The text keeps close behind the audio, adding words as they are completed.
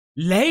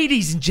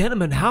Ladies and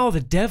gentlemen, how the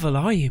devil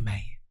are you,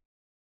 mate?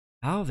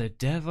 How the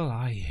devil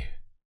are you?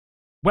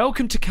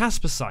 Welcome to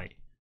Caspersight.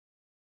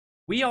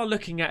 We are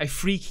looking at a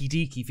freaky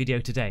deaky video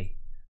today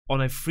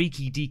on a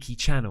freaky deaky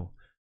channel.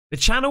 The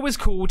channel is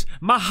called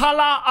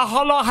Mahala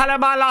Ahola Hala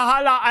Mala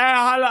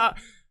Hala,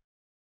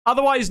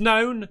 otherwise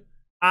known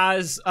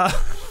as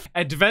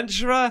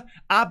Adventurer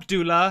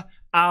Abdullah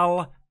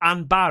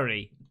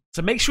Anbari.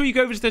 So make sure you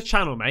go over to the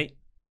channel, mate.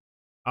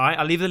 Alright,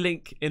 I'll leave the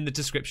link in the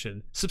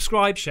description.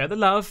 Subscribe, share the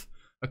love,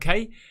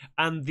 okay?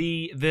 And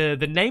the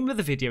name of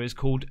the video is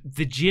called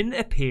The Jinn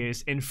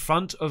Appears in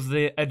Front of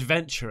the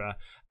Adventurer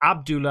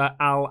Abdullah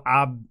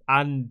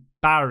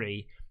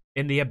Anbari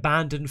in the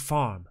Abandoned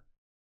Farm.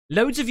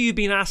 Loads of you have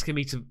been asking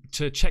me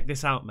to check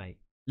this out, mate.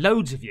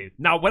 Loads of you.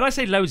 Now, when I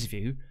say loads of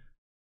you,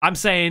 I'm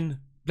saying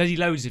bloody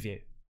loads of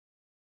you.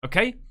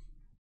 Okay?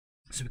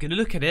 So we're going to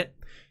look at it.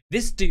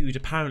 This dude,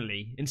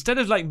 apparently, instead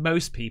of like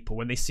most people,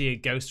 when they see a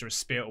ghost or a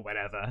spirit or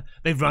whatever,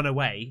 they run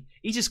away.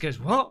 He just goes,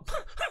 what?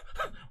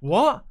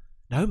 What?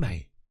 No,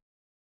 mate.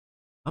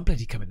 I'm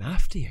bloody coming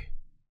after you.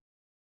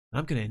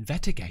 I'm going to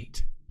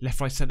investigate.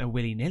 Left, right, centre,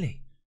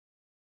 willy-nilly.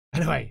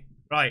 Anyway,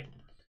 right.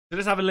 So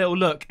let's have a little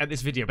look at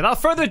this video. Without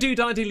further ado,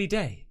 dilly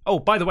day. Oh,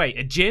 by the way,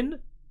 a jinn?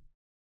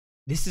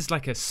 This is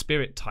like a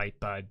spirit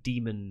type,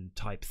 demon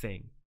type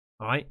thing.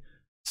 Alright?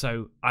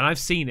 So, and I've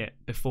seen it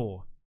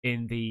before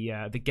in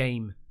the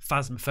game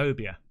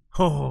Phasmophobia.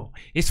 Oh,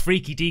 it's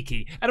freaky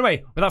deaky.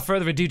 Anyway, without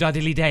further ado,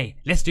 dilly day,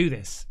 let's do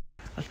this.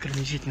 أذكر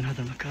إني جيت من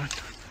هذا المكان.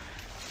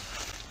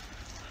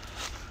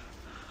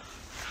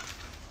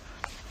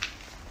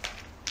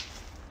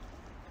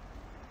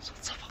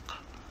 صوت صفقة.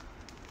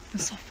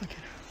 نصفق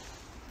هنا.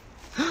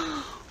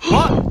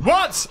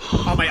 What?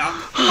 Oh my god.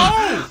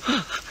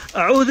 Oh!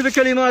 أعوذ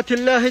بكلمات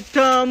الله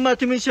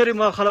التامات من شر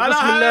ما خلق.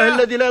 بسم الله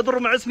الذي لا يضر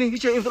مع اسمه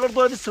شيء في الأرض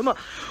ولا في السماء.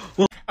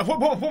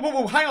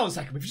 Whoa, hang on a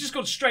second. We've just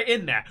gone straight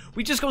in there.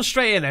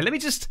 Let me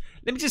just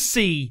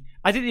see.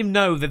 I didn't even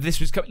know that this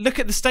was coming. Look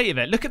at the state of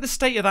it. Look at the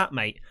state of that,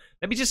 mate.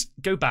 Let me just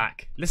go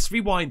back. Let's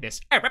rewind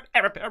this.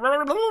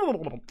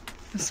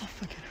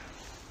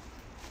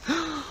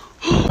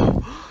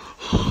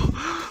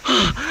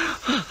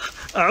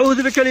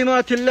 أعوذ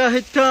بكلمات الله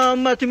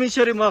التامات من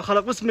شر ما خلق.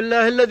 بسم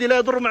الله الذي لا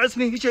يضر مع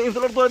اسمه شيء في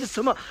الأرض ولا في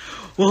السماء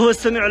وهو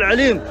السميع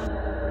العليم.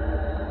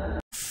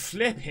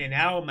 Flipping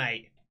hell,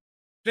 mate.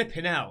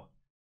 Flipping hell.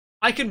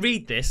 I can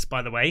read this,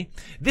 by the way.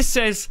 This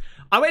says,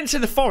 I went into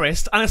the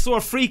forest and I saw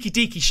a freaky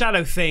deaky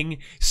shadow thing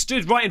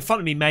stood right in front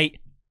of me, mate.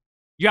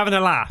 You having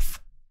a laugh?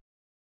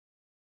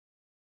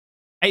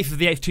 8th of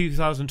the 8th,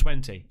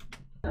 2020.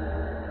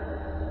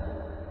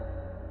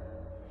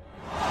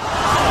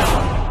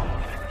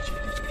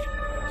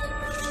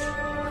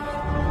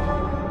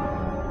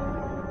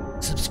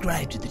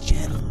 Subscribe to the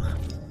channel.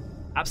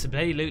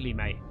 Absolutely,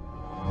 mate.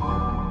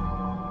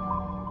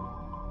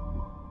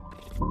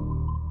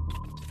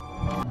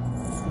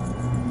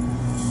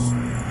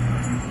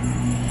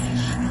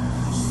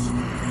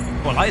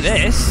 Well, like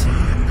this.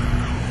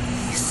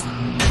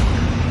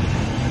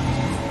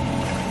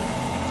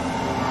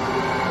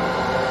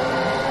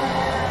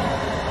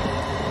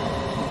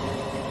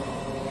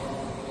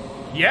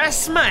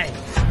 Yes, mate.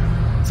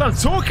 That's what I'm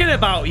talking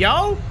about,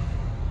 yo.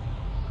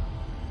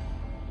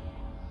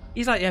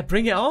 He's like, yeah,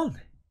 bring it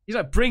on. He's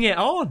like, bring it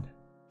on.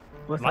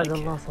 وأسعد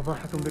الله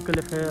صباحكم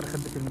بكل خير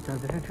أحبتي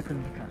المتابعين في كل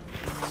مكان.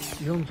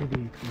 يوم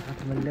جديد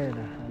معكم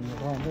الليلة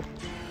المغامر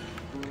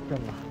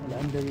عبدالله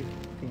العنبري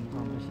في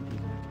مغامرة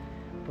جديدة.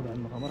 طبعا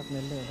مغامرتنا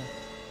الليلة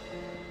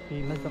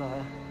في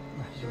مزرعة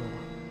محجورة،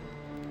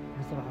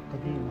 مزرعة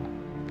قديمة.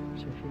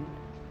 شايفين؟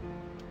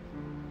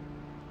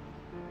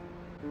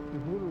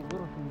 يقولوا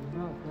الغرف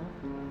المناطة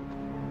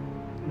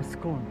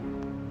مسكونة.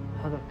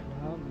 هذا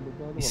الكلام اللي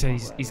قاله. He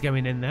says he's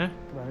going in there.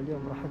 طبعا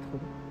اليوم راح أدخل.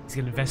 He's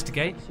going to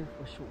investigate. أكشف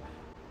وأشوف.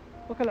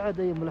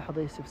 وكالعادة أي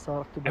ملاحظة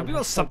استفسار اكتبوا. Have we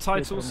got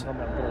subtitles?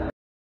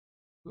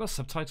 We've got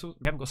subtitles?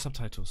 We haven't got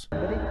subtitles.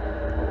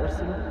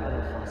 وارسلوا على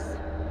الخاص.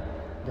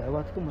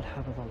 دعواتكم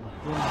والحافظ الله.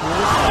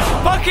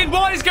 Fucking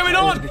what is going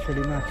on?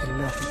 بكلمات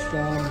الله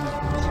التامة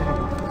من شر.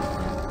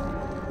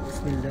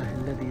 بسم الله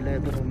الذي لا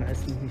يضر مع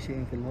اسمه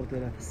شيء في الأرض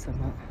ولا في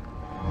السماء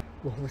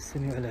وهو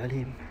السميع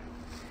العليم.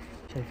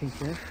 شايفين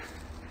كيف؟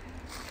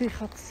 في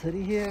خط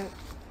سريع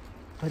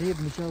قريب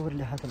مجاور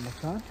لهذا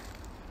المكان.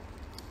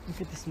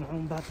 يمكن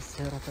تسمعون بعض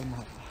السيارات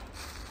المارة،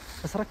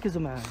 بس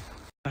ركزوا معايا.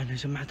 يا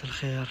جماعة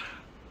الخير،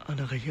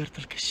 أنا غيرت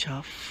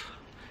الكشاف،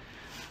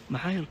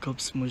 معايا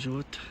الكوبس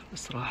موجود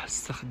بس راح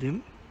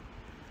استخدم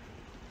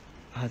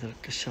هذا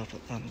الكشاف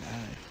الآن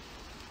معايا.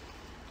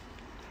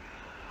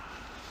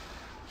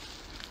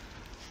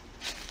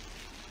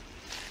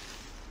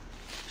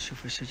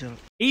 شوف الشجرة.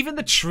 Even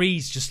the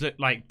trees just look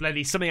like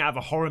bloody something out of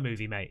a horror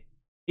movie, mate.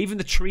 Even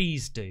the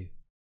trees do.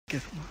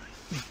 كيف ما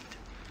يميت.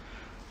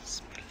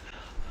 بسم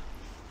الله.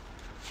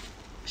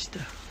 ايش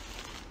ده؟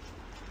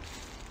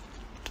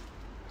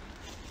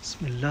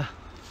 بسم الله.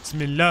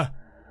 بسم الله.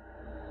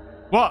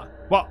 What?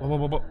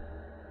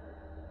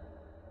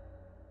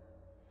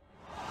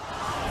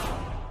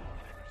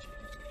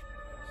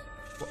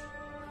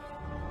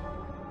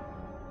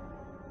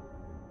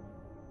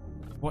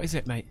 What is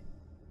it, mate?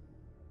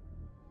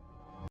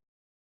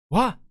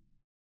 What?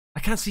 I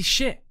can't see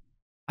shit.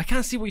 I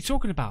can't see what you're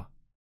talking about.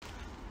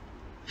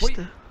 What?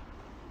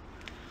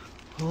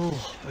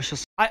 Oh,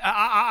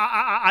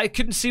 I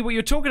couldn't see what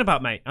you're talking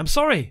about, mate. I'm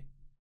sorry.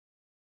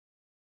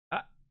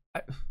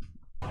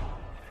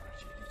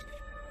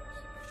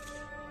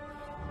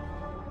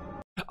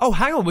 Oh,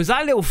 hang on. Was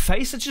that a little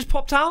face that just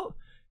popped out?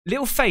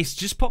 Little face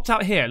just popped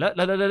out here. Look,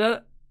 look, look, look,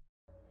 look.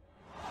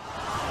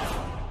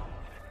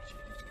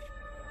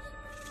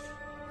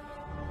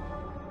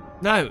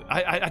 No,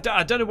 I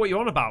don't know what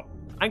you're on about.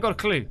 I ain't got a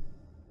clue.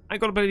 I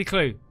ain't got a bloody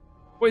clue.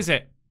 What is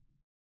it?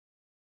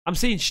 I'm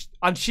seeing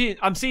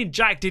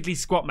Jack Diddley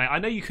squat, mate. I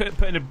know you couldn't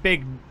put in a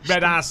big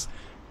red ass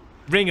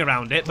ring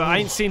around it, but I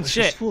ain't seen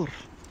shit.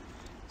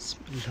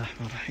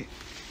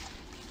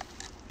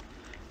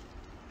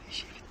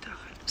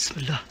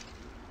 Bismillah.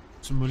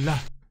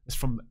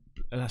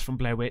 That's from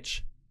Blair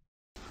Witch.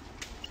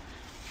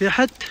 في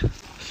أحد؟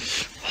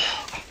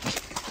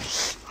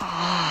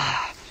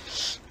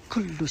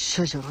 كل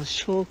الشجرة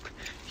الشوك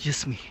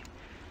جسمي.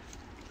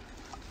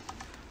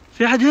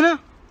 في أحد هنا؟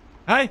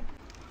 Hey.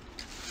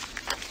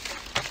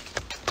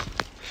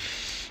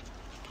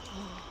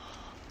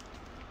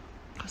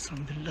 قسم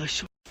بالله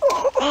شوك.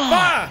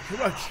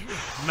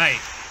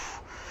 Mate.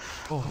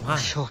 Oh man.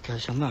 شوك يا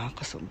جماعة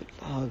قسم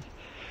بالله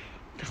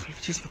دخل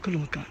في جسمي كل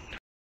مكان.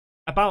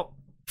 About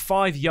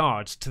 5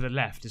 yards to the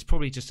left is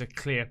probably just a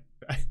clear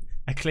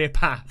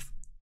path.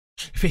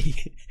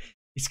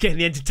 He's getting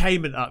the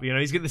entertainment up, you know.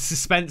 He's getting the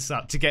suspense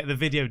up to get the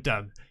video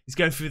done. He's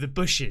going through the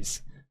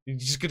bushes.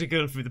 He's just gonna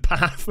go through the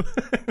path.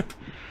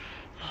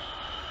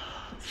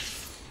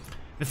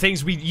 The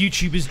things we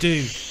YouTubers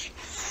do.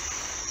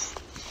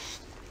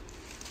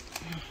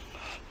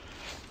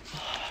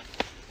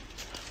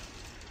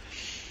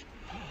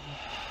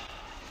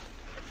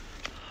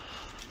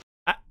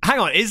 Hang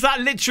on, is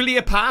that literally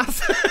a path?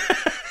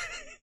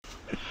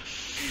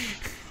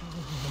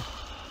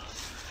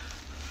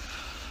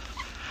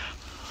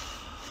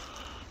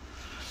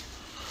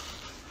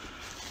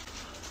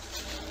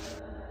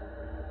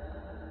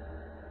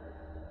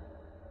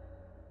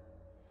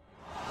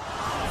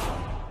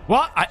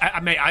 What?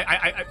 Mate,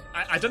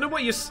 I don't know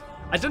what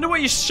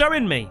you're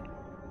showing me.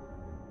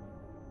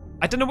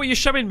 I don't know what you're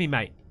showing me,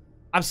 mate.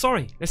 I'm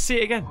sorry. Let's see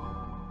it again.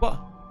 What?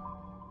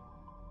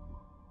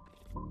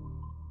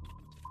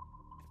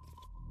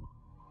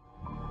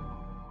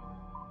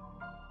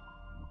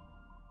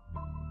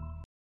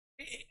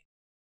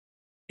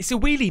 It's a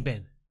wheelie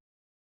bin.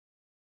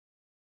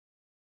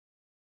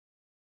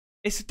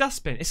 It's a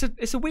dustbin. It's a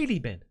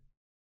wheelie bin.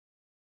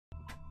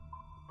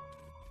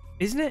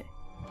 Isn't it?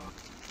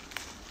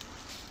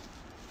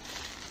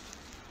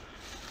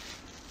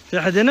 في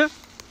أحد هنا؟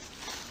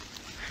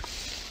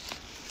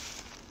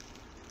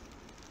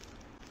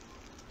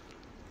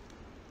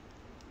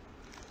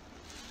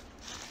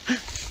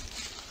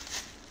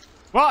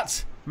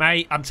 What?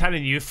 Mate, I'm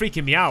telling you, you're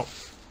freaking me out.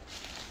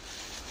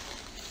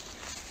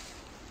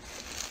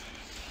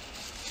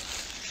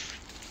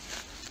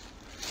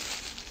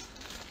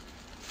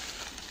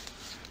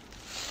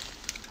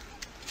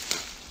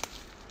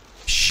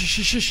 Shh,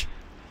 shh, shh.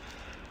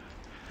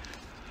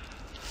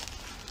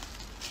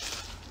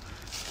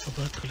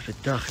 أبغى أدخل في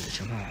الداخل يا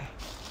جماعة.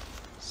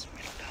 بسم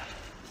الله.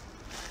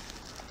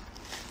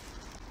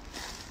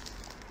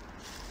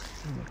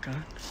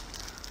 المكان.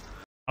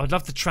 I would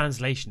love the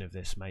translation of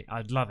this, mate.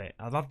 I'd love it.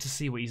 I'd love to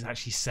see what he's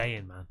actually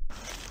saying, man.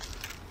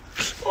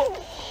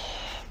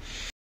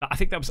 I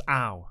think that was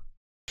ow.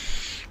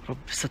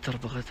 ربي ستر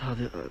بغيت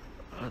هذه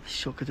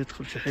الشوكة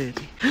تدخل في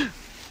حيلي.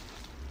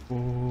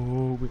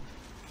 Oh,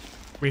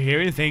 we're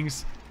hearing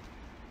things.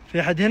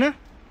 في أحد هنا؟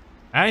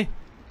 Hey?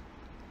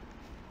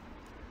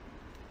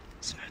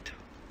 سمعته.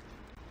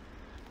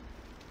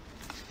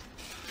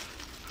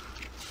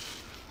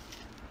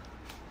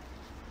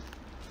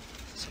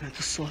 سمعت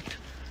الصوت.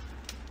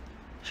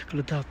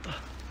 شكله دابة.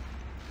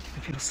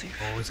 ما في نصيب.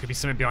 Oh, there's gonna be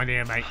something behind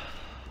here, mate.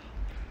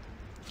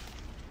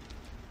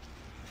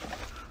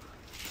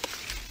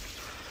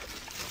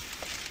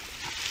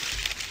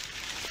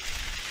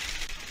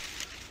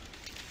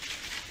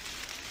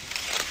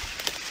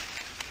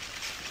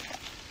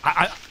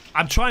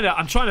 I'm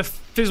trying to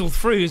fizzle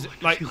through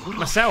like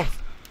myself.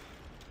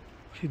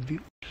 في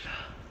البيوت.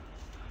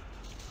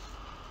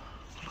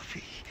 والله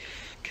في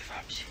كيف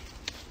أمشي؟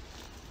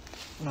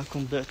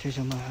 لكن ضعت يا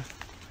جماعة.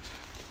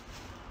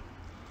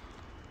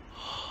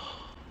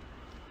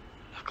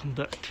 لكن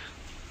ضعت.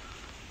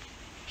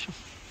 شوف.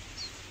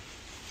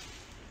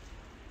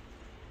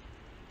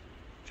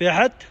 في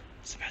أحد؟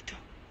 سمعته.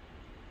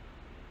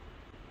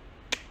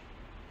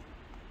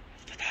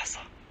 فتح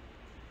عصا.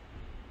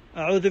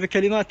 أعوذ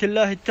بكلمات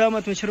الله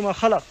التامة من شر ما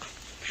خلق.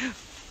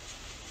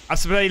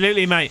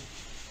 Absolutely, mate.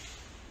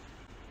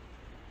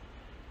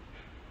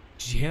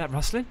 Did you hear that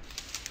rustling?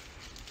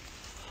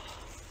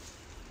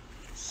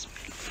 بسم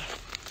الله.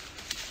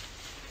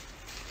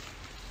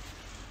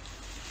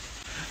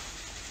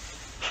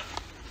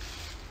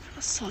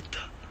 الصوت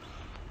ده.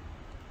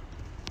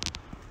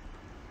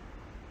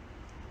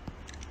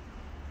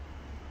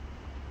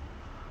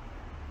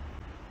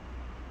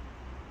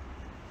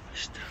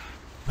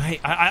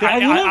 Mate,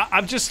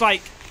 I'm just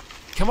like,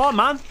 come on,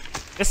 man.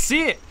 Let's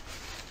see it.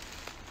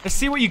 Let's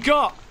see what you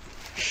got.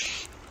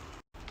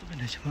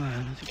 طبعا يا جماعة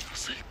أنا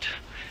وصلت.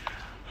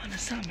 أنا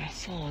سامع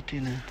صوت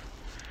هنا.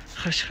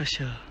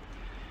 خشخشة.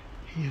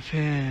 هي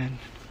فين؟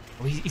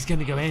 Oh, he's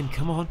gonna go in.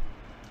 Come on.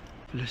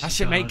 That's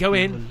it, mate. Go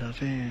in.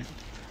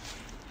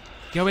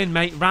 Go in,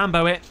 mate.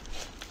 Rambo it.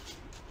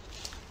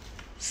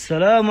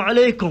 السلام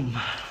عليكم.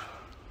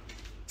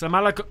 السلام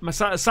عليكم.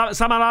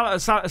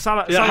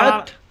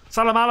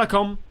 سلام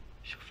عليكم.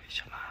 شوف يا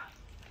جماعة،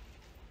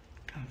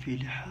 كان في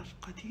لحاف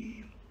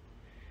قديم،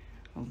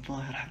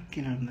 الظاهر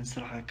حقنا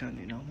المزرعة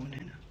كانوا ينامون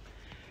هنا.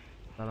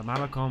 السلام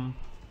عليكم.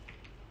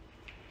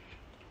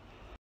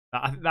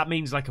 That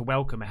means like a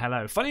welcome, a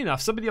hello. Funny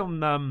enough, somebody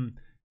on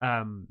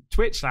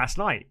Twitch last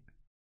night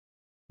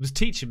was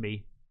teaching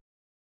me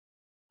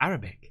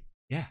Arabic.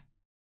 Yeah.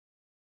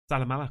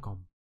 Salam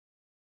alaikum.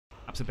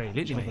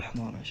 Absolutely, mate.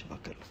 حمار يا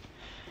شباب.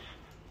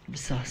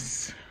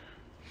 بساس.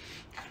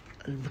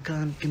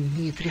 المكان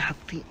كمية ريحة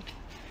طين.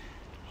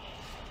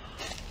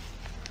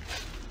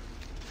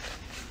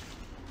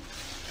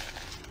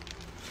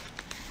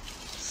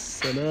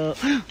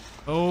 السلام.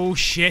 Oh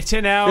shit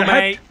in hell,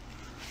 mate.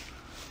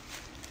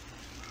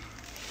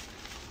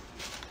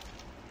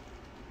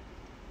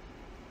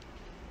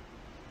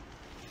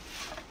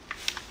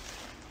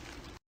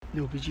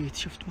 لو بجيت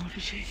شفت ما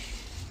في شيء.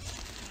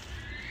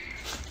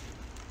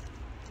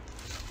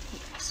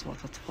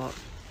 أصوات أطفال.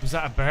 Was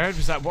that a bird?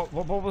 Was that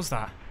what was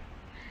that?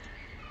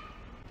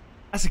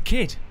 That's a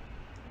kid.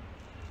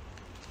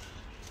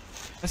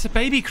 That's a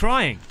baby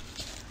crying.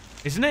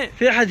 Isn't it?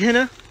 في أحد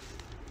هنا؟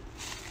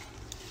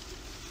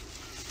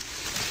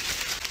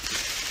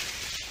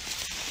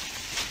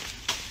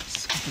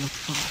 صوت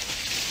الأطفال.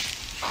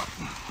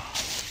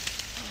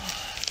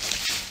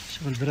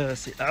 شغل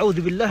براسي.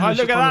 أعوذ بالله من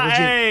الشيطان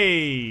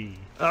الرجيم.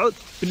 أعوذ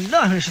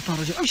بالله من الشيطان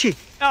الرجيم. أمشي.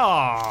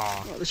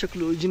 هذا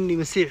شكله جني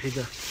مسيحي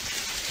ذا.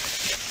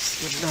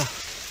 بسم الله.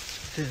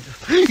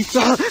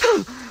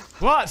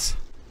 What?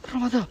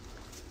 رمضان.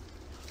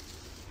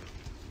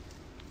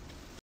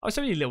 Oh, it's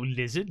only a little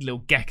lizard, little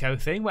gecko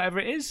thing, whatever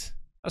it is.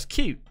 That's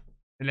cute.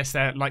 Unless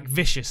they're like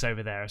vicious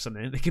over there or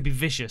something. They could be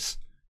vicious.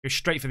 Go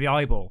straight for the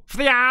eyeball. For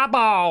the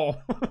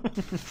eyeball!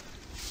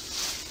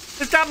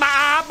 It's got my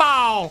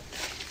eyeball!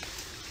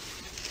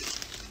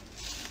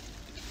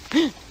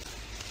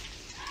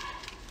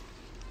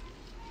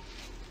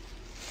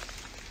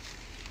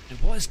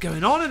 What is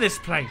going on in this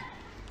place?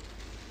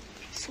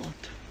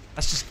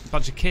 That's just a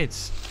bunch of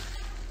kids.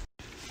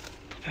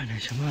 طبعا يا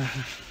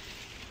جماعة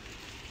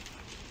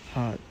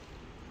هذا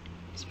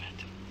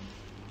سمعت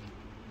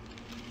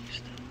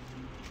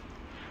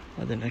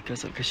هذا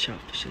انعكاس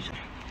الكشاف في الشجرة.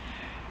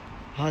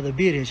 هذا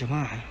بير يا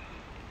جماعة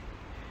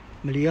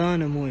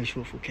مليانة موية.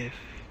 شوفوا كيف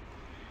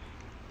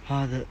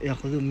هذا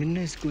ياخذون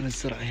منه يسقون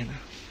الزرع هنا.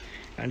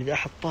 يعني إذا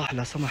أحد طاح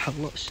لا سمح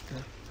الله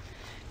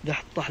إذا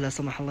أحد طاح لا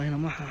سمح الله هنا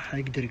ما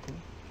حيقدر يقوم.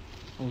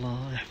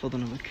 الله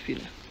يحفظنا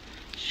ويكفينا.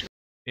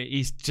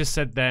 He's just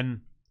said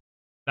then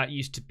that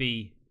used to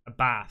be a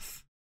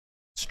bath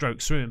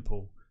stroke swimming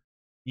pool.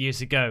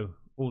 Years ago,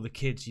 all the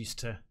kids used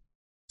to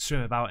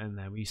swim about in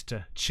there. We used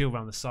to chill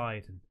around the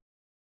side and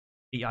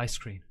eat ice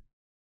cream.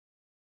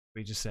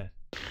 We just said.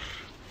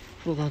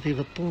 المفروض هذه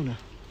يغطونه.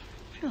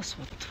 في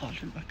أصوات أطفال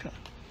في المكان.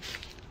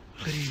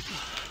 غريبة.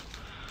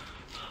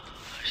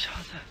 إيش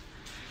هذا؟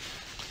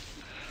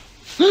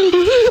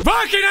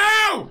 Fucking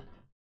hell!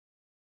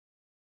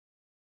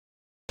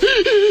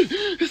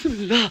 بسم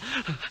الله.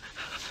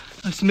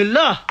 بسم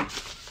الله.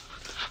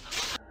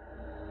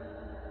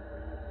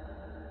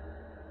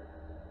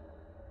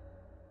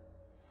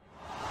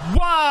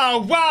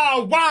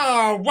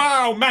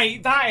 Wow,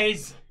 mate.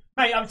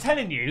 Mate, I'm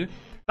telling you,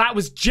 that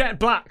was jet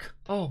black.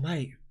 Oh,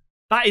 mate.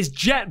 That is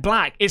jet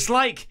black. It's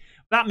like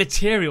that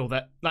material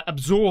that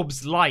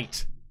absorbs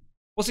light.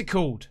 What's it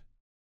called?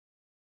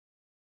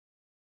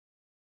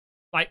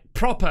 Like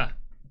proper.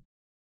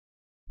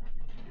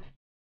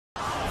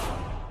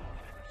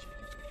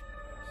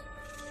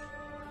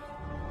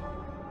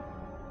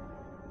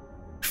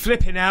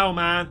 Flipping hell,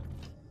 man.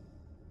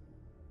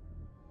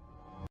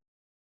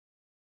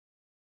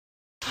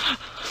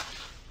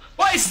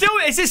 What?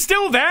 Is it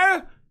still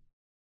there?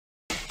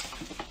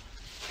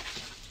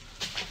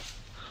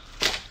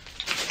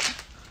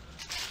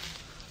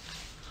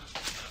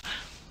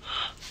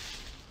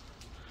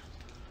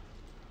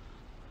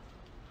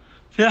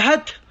 في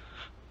أحد؟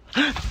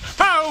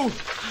 Oh!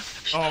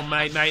 Oh,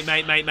 mate.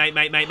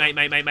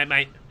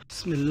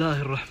 بسم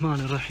الله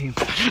الرحمن الرحيم.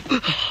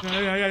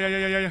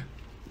 Yeah.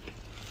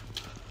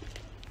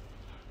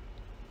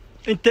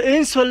 أنت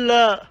إنس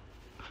ولا؟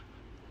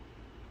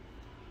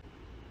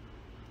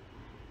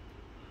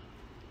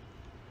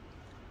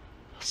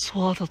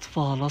 أصوات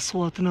أطفال،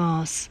 أصوات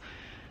ناس.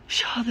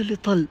 إيش هذا اللي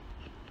طل؟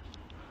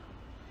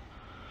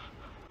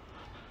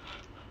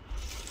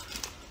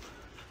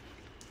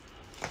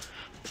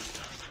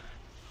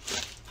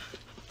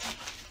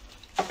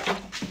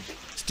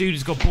 This dude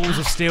has got balls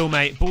of steel,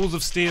 mate. Balls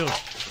of steel.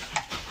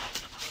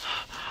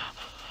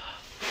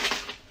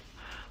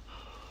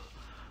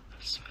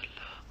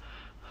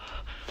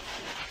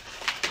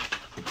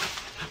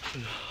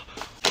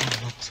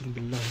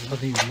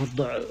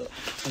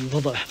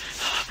 الوضع.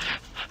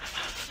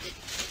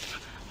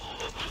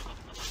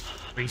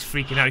 He's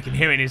freaking out. You can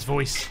hear it in his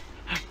voice.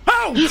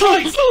 Oh,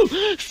 Christ!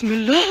 بسم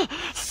الله.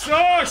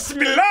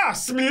 Bismillah,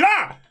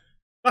 Bismillah.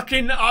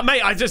 Fucking,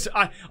 mate,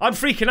 I'm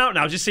freaking out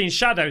now. Just seeing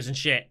shadows and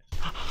shit.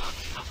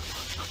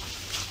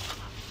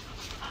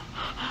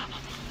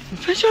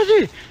 فيش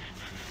هذه؟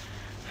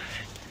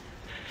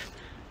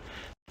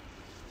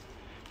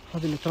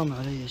 هذه اللي ترمى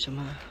علي يا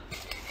جماعة.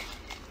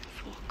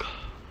 فوق.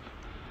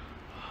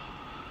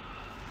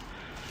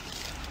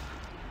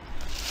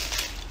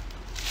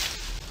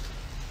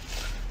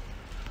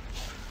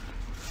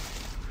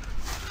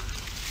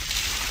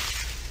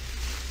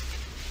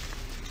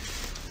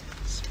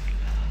 بسم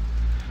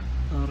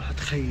الله. راح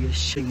اتخيل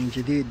شيء من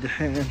جديد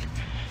دحين.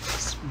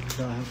 بسم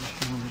الله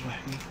الرحمن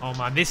الرحيم. Oh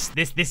man, this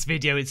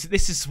video,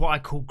 this is what I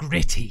call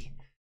gritty.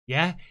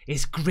 Yeah,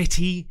 it's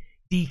gritty,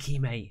 deaky,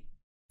 mate.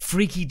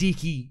 Freaky,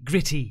 deaky,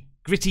 gritty,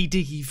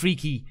 deaky,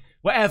 freaky,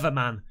 whatever,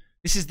 man.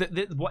 This is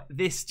what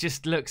this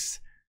just looks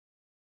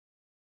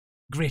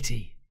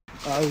gritty.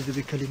 أعوذ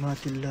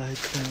بكلمات الله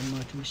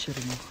التامات من شر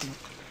ما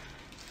خلق.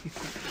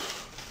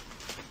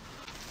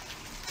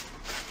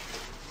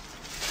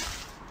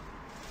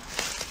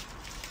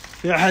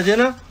 في أحد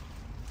هنا؟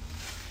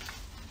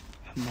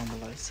 حمام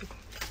الله يسلمك.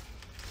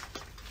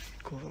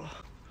 كورة.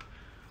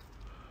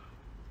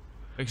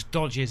 Looks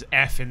dodgy as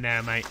F in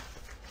there, mate.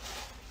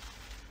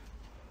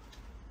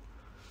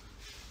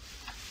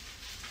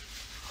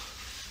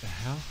 The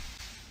hell?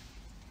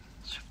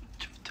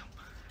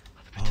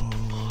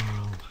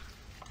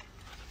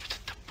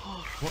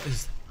 Oh. What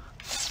is?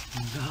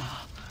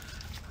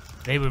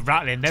 They were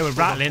rattling. They were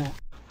rattling.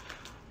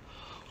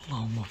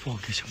 اللهم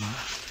فوق يا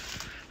جماعة.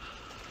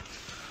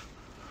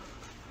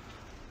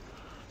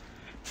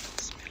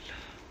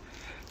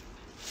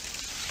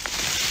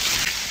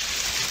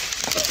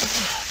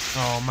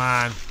 Oh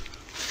man.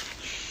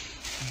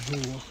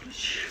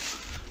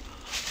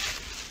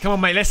 Come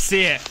on, mate, let's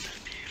see it.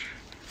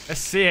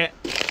 Let's see it.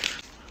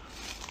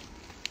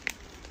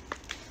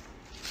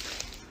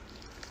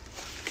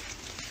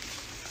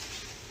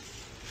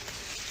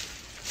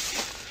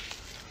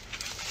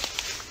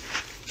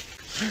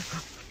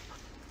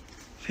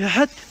 في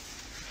أحد؟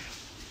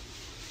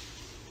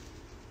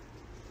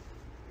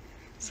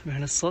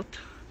 سمعنا الصوت؟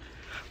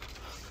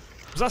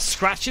 Was that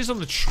scratches on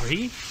the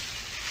tree?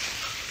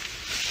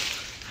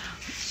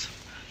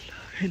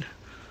 هنا.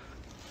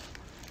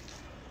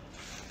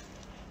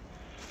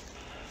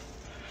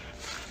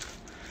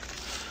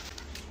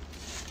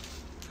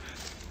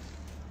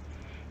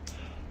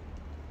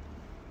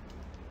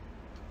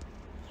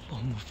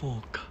 اللهم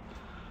فوق.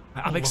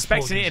 I'm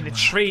expecting it in the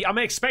tree. I'm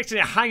expecting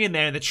it hanging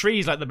there in the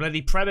trees like the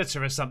bloody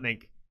predator or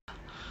something.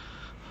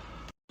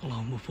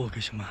 اللهم فوق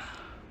يا جماعة.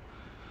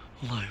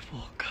 الله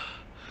يفوق.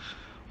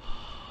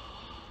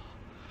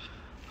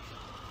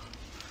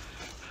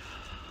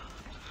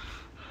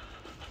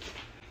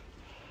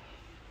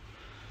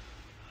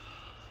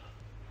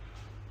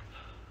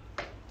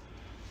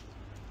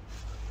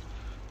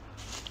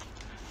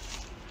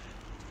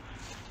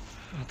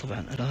 طبعا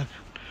الآن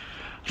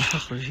راح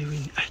أخرج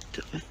يمين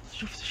أحتفظ.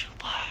 شفت شو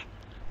طاح.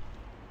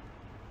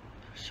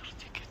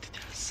 شرتي كنت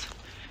تحس.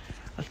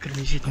 أذكر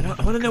إني جيت.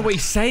 I want to know what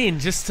he's saying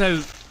just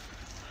so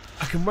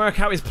I can work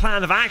out his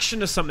plan of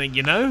action or something,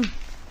 you know?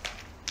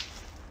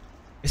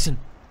 Listen.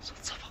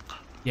 صوت صفقة.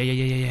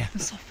 Yeah.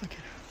 نصفق.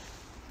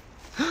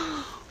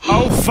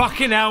 Oh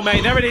fucking hell,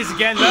 mate! There it is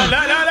again.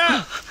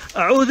 لا.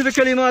 أعوذ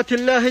بكلمات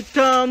الله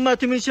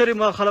التامات من شر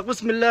ما خلق.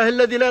 بسم الله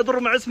الذي لا يضر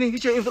مع اسمه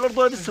شيء في الأرض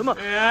ولا في السماء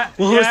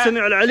وهو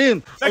السميع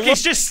العليم. Like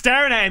he's just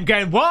staring at him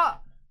going,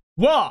 what?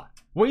 What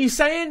are you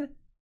saying?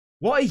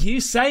 What are you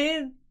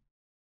saying?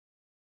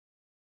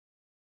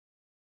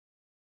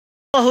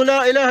 الله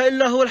لا إله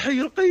إلا هو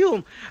الحي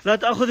القيوم لا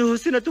تأخذه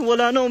سنة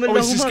ولا نوم إلا هو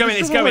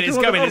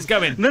It's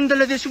going. من ذا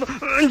الذي يشفع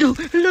عنده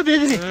إلا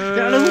بإذنه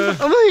يعلم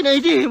ما بين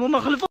أيديهم وما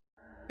خلفهم.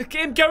 Look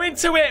at him go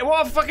into it.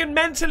 What a fucking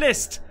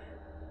mentalist.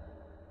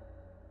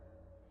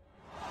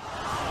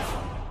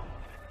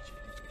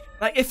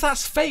 Like, if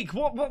that's fake,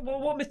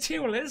 what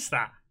material is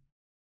that?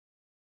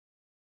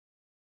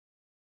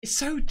 It's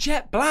so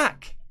jet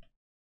black.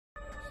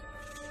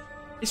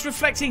 It's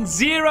reflecting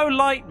zero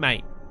light,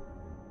 mate.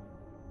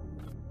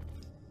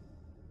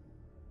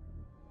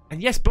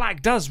 And yes,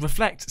 black does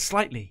reflect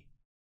slightly.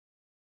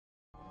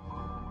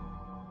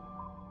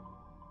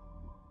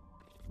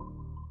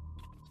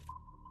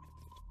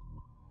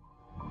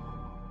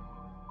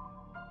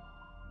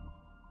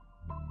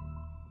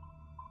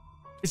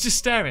 It's just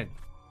staring.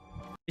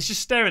 It's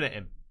just staring at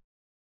him.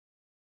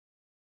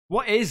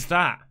 What is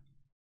that?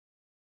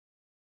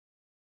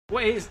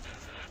 What is...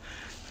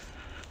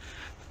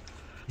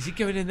 Is he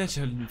going in there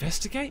to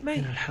investigate,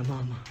 mate?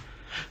 الحمامة.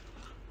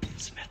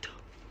 سمعته.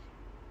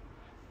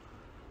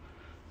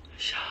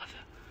 ايش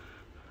هذا؟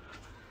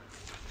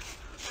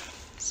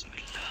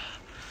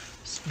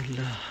 بسم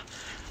الله.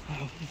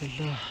 أعوذ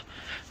بالله.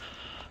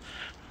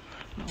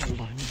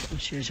 والله إني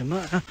بمشي يا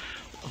جماعة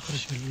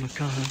وأخرج من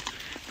المكان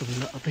قبل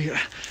لا أضيع.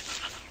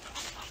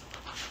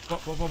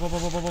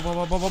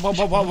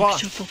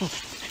 What?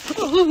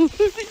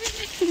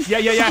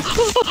 Yeah.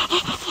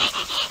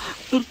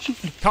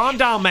 Calm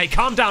down, mate.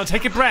 Calm down.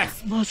 Take a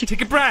breath.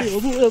 Take a breath.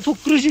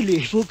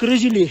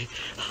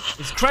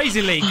 It's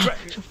crazily.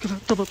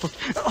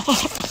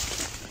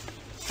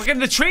 Fucking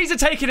the trees are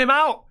taking him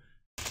out.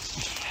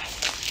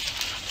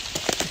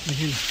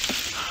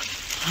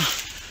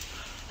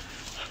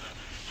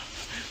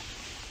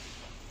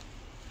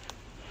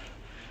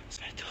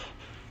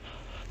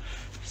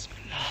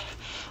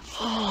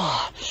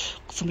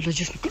 اقسم بالله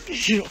جسمي كله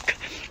شوك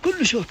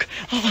كله شوك.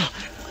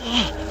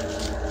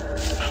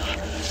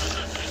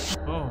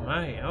 Oh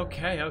mate,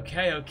 okay.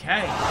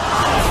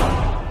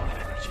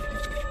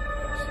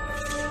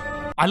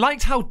 I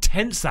liked how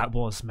tense that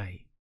was,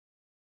 mate.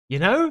 You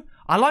know?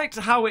 I liked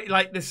how it,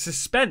 like, the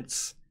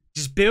suspense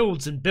just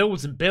builds and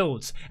builds and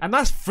builds. And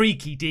that's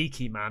freaky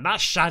deaky, man.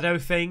 That shadow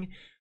thing.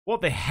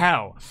 What the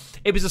hell?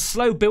 It was a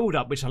slow build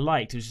up, which I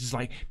liked. It was just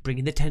like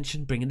bringing the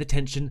tension,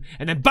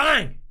 and then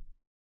bang!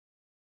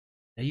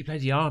 Now you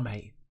played the R,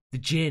 mate. The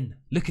JINN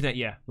looking at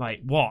you like,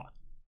 what?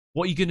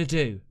 What are you gonna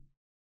do?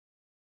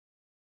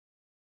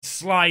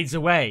 Slides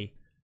away.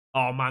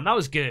 Oh man, that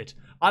was good.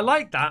 I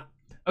like that.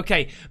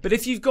 Okay, but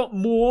if you've got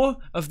more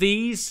of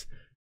these,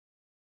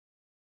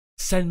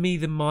 send me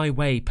them my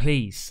way,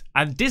 please.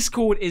 And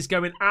Discord is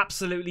going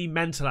absolutely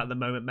mental at the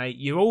moment, mate.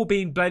 You're all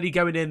being bloody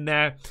going in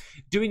there,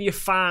 doing your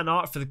fan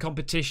art for the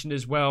competition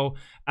as well.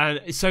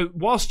 And so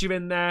whilst you're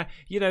in there,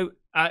 you know,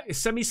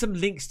 send me some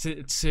links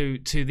to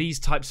these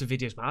types of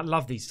videos, man. I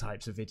love these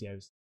types of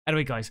videos.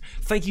 Anyway, guys,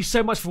 thank you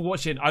so much for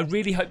watching. I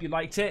really hope you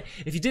liked it.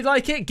 If you did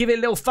like it, give it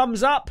a little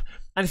thumbs up.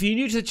 And if you're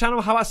new to the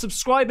channel, how about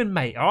subscribing,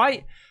 mate? All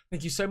right?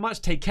 Thank you so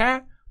much. Take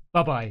care.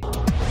 Bye-bye.